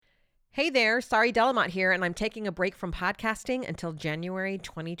Hey there, Sorry Delamont here, and I'm taking a break from podcasting until January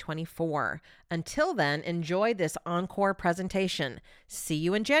 2024. Until then, enjoy this Encore presentation. See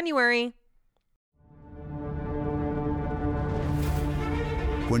you in January.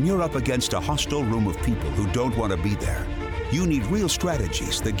 When you're up against a hostile room of people who don't want to be there, you need real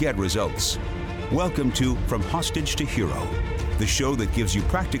strategies that get results. Welcome to From Hostage to Hero, the show that gives you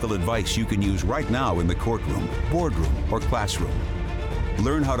practical advice you can use right now in the courtroom, boardroom, or classroom.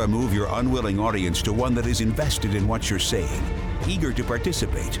 Learn how to move your unwilling audience to one that is invested in what you're saying, eager to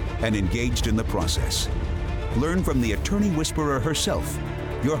participate, and engaged in the process. Learn from the attorney whisperer herself,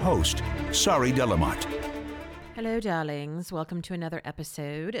 your host, Sorry Delamont. Hello, darlings. Welcome to another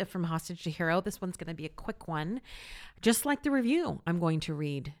episode of From Hostage to Hero. This one's going to be a quick one, just like the review I'm going to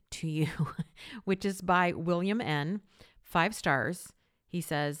read to you, which is by William N. 5 stars. He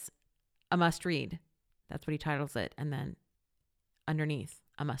says, a must read. That's what he titles it. And then underneath,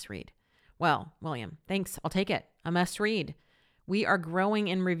 a must read. Well, William, thanks. I'll take it. A must read. We are growing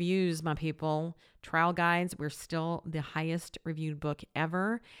in reviews, my people. Trial Guides, we're still the highest reviewed book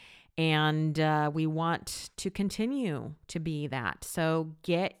ever. And we want to continue to be that. So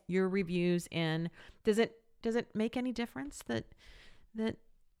get your reviews in. Does it make any difference that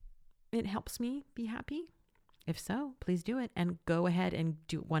it helps me be happy? If so, please do it, and go ahead and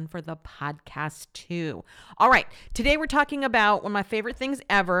do one for the podcast too. All right. Today we're talking about one of my favorite things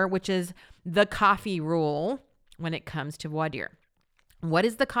ever, which is the coffee rule when it comes to voir dire. What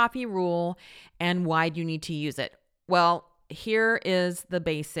is the coffee rule and why do you need to use it? Well, here is the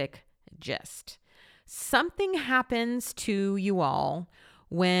basic gist. Something happens to you all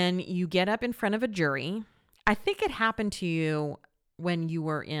when you get up in front of a jury. I think it happened to you when you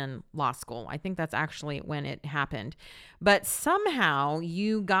were in law school. I think that's actually when it happened. But somehow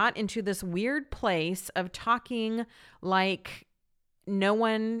you got into this weird place of talking like no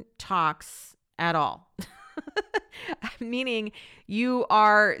one talks at all. Meaning you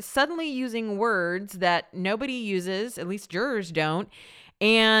are suddenly using words that nobody uses, at least jurors don't,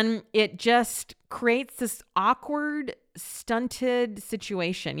 and it just creates this awkward, stunted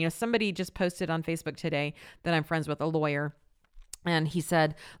situation. You know, somebody just posted on Facebook today that I'm friends with, a lawyer, and he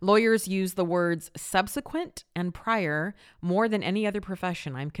said, lawyers use the words subsequent and prior more than any other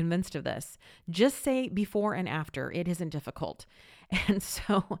profession. I'm convinced of this. Just say before and after. It isn't difficult. And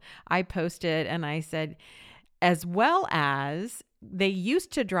so I posted and I said, as well as they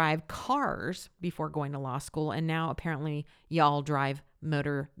used to drive cars before going to law school, and now apparently y'all drive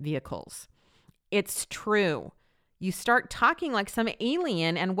motor vehicles. It's true. You start talking like some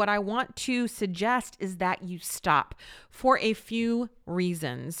alien, and what I want to suggest is that you stop for a few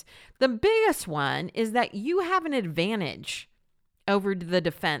reasons. The biggest one is that you have an advantage over the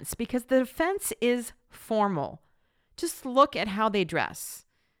defense because the defense is formal. Just look at how they dress.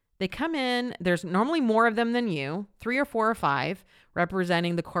 They come in, there's normally more of them than you, 3 or 4 or 5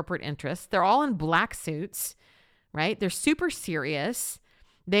 representing the corporate interests. They're all in black suits, right? They're super serious.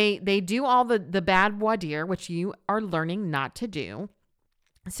 They do all the bad voir dire, which you are learning not to do.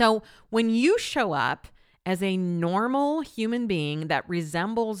 So when you show up as a normal human being that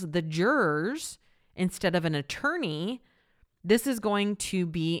resembles the jurors instead of an attorney, this is going to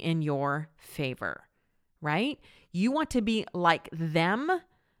be in your favor, right? You want to be like them,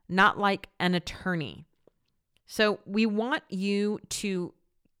 not like an attorney. So we want you to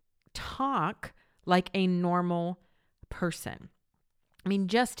talk like a normal person. I mean,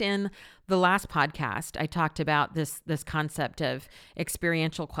 just in the last podcast, I talked about this concept of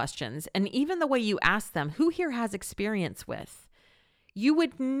experiential questions. And even the way you ask them, who here has experience with? You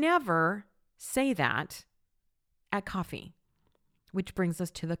would never say that at coffee, which brings us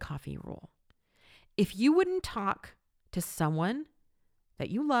to the coffee rule. If you wouldn't talk to someone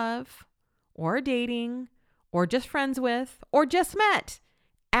that you love or are dating or just friends with or just met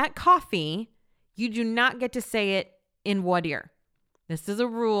at coffee, you do not get to say it in voir dire. This is a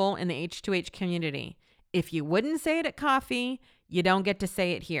rule in the H2H community. If you wouldn't say it at coffee, you don't get to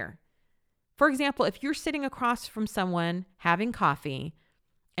say it here. For example, if you're sitting across from someone having coffee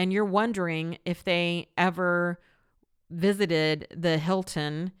and you're wondering if they ever visited the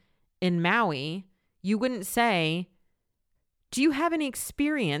Hilton in Maui, you wouldn't say, do you have any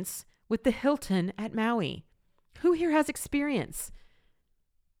experience with the Hilton at Maui? Who here has experience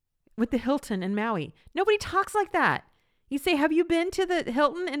with the Hilton in Maui? Nobody talks like that. You say, have you been to the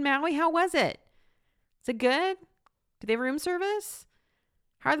Hilton in Maui? How was it? Is it good? Do they have room service?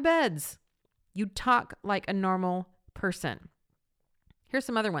 How are the beds? You talk like a normal person. Here's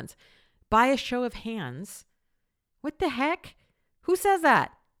some other ones. By a show of hands. What the heck? Who says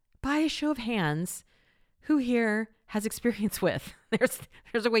that? By a show of hands, who here has experience with?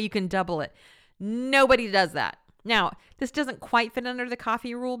 There's a way you can double it. Nobody does that. Now, this doesn't quite fit under the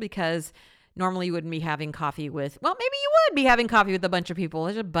coffee rule because normally you wouldn't be having coffee with, well, maybe you would be having coffee with a bunch of people.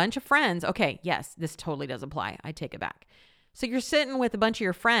 There's a bunch of friends. Okay, yes, this totally does apply. I take it back. So you're sitting with a bunch of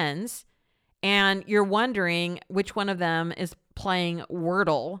your friends and you're wondering which one of them is playing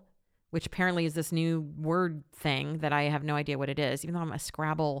Wordle, which apparently is this new word thing that I have no idea what it is, even though I'm a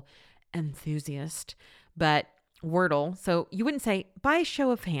Scrabble enthusiast, but Wordle. So you wouldn't say, by a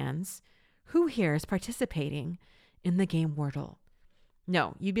show of hands, who here is participating in the game Wordle?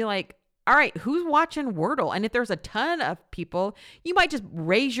 No, you'd be like, all right, who's watching Wordle? And if there's a ton of people, you might just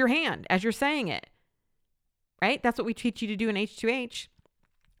raise your hand as you're saying it, right? That's what we teach you to do in H2H.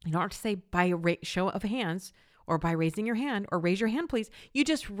 You don't have to say by a show of hands or by raising your hand or raise your hand, please. You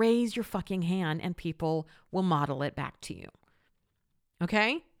just raise your fucking hand and people will model it back to you.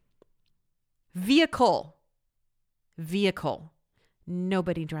 Okay? Vehicle.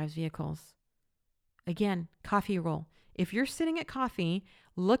 Nobody drives vehicles. Again, coffee rule. If you're sitting at coffee,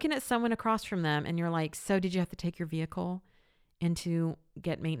 looking at someone across from them and you're like, so did you have to take your vehicle into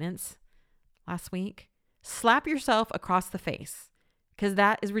get maintenance last week? Slap yourself across the face because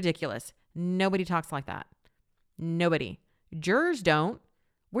that is ridiculous. Nobody talks like that. Nobody. Jurors don't.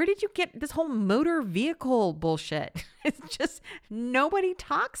 Where did you get this whole motor vehicle bullshit? It's just nobody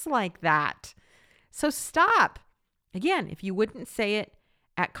talks like that. So stop. Again, if you wouldn't say it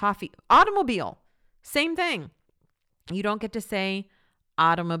at coffee, automobile, same thing. You don't get to say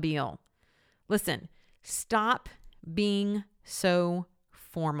automobile. Listen, stop being so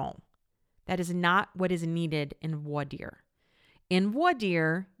formal. That is not what is needed in voir dire. In voir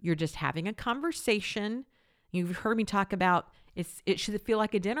dire, you're just having a conversation. You've heard me talk about it should feel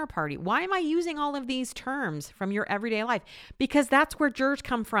like a dinner party. Why am I using all of these terms from your everyday life? Because that's where jurors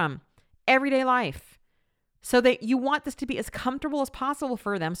come from. Everyday life. So that you want this to be as comfortable as possible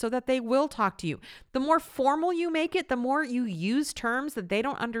for them so that they will talk to you. The more formal you make it, the more you use terms that they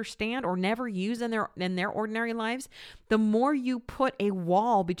don't understand or never use in their ordinary lives, the more you put a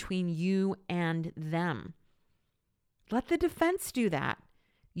wall between you and them. Let the defense do that.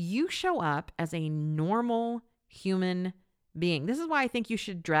 You show up as a normal human being. This is why I think you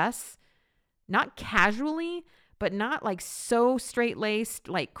should dress not casually, but not like so straight-laced,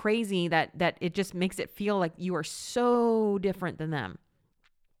 like crazy that it just makes it feel like you are so different than them.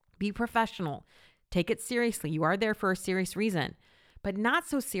 Be professional. Take it seriously. You are there for a serious reason, but not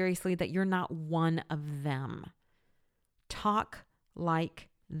so seriously that you're not one of them. Talk like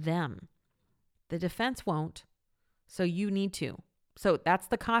them. The defense won't, so you need to. So that's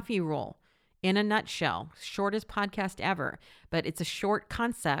the coffee rule. In a nutshell, shortest podcast ever, but it's a short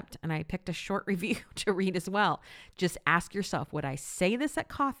concept and I picked a short review to read as well. Just ask yourself, would I say this at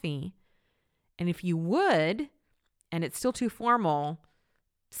coffee? And if you would, and it's still too formal,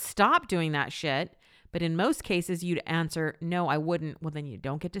 stop doing that shit. But in most cases, you'd answer, no, I wouldn't. Well, then you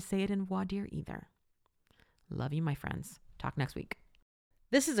don't get to say it in voir dire either. Love you, my friends. Talk next week.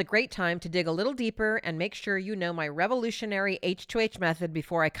 This is a great time to dig a little deeper and make sure you know my revolutionary H2H method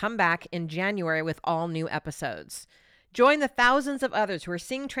before I come back in January with all new episodes. Join the thousands of others who are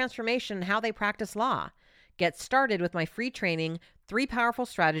seeing transformation in how they practice law. Get started with my free training, 3 Powerful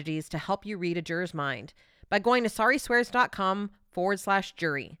Strategies to Help You Read a Juror's Mind, by going to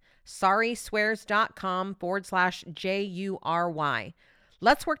sorryswears.com/jury. sorryswears.com/JURY.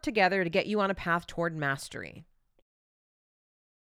 Let's work together to get you on a path toward mastery.